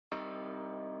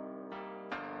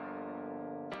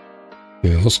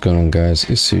Yo, what's going on guys,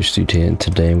 it's Seriously here, and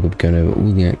today I'm going over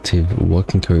all the active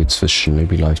working codes for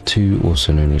Shinobi Life 2,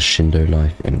 also known as Shindo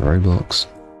Life in Roblox. So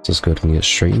let's go ahead and get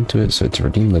straight into it. So to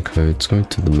redeem the codes, go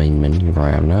to the main menu where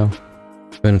I am now. Go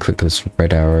ahead and click this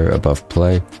red arrow above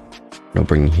play. It'll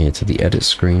bring you here to the edit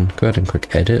screen. Go ahead and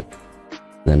click edit.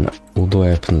 Then all the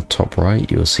way up in the top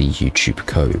right, you'll see YouTube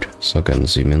code. So I'll go and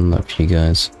zoom in on that for you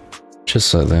guys.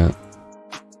 Just like that.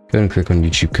 Go and click on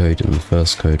YouTube code, and the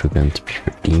first code we're going to be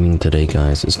redeeming today,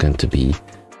 guys, is going to be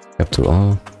capital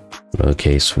R,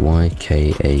 lowercase y,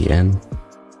 K-A-N,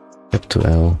 capital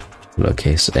L,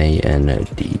 lowercase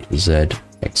A-N-D-Z,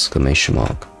 exclamation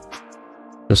mark.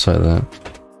 Just like that.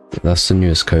 That's the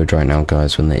newest code right now,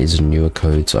 guys. When there is newer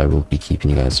codes, I will be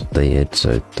keeping you guys updated,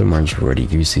 so don't worry if you've already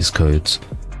used these codes.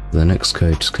 The next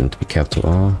code is going to be capital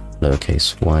R,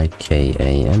 lowercase y,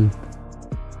 K-A-N,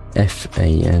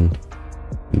 F-A-N,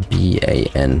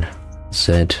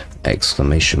 B-A-N-Z,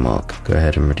 exclamation mark. Go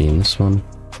ahead and redeem this one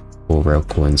for rail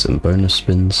coins and bonus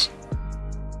spins.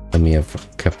 Then we have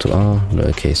capital R,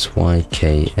 lowercase y,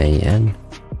 K-A-N,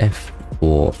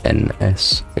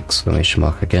 F-4-N-S, exclamation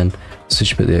mark again. So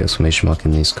you put the exclamation mark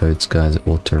in these codes, guys, it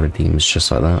auto redeems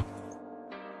just like that.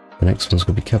 The next one's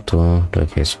going to be capital R,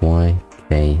 lowercase y,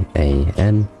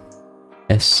 K-A-N,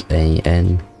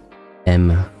 S-A-N,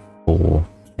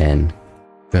 M-4-N.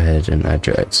 Go ahead and add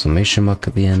your exclamation mark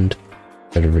at the end.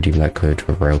 Go to redeem that code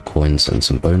for rail coins and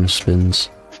some bonus spins.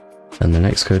 And the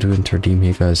next code we're going to redeem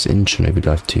here, guys, in Shinobi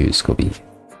Life 2 is going to be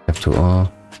capital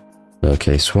R,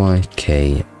 lowercase y,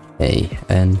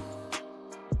 K-A-N,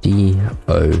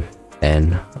 D-O-N-O,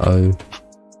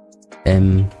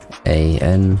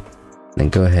 M-A-N. Then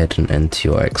go ahead and enter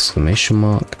your exclamation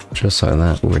mark, just like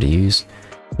that, already used.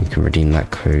 You can redeem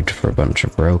that code for a bunch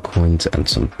of rail coins and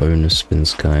some bonus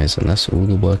spins, guys, and that's all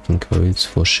the working codes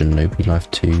for Shinobi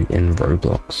Life 2 in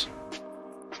Roblox.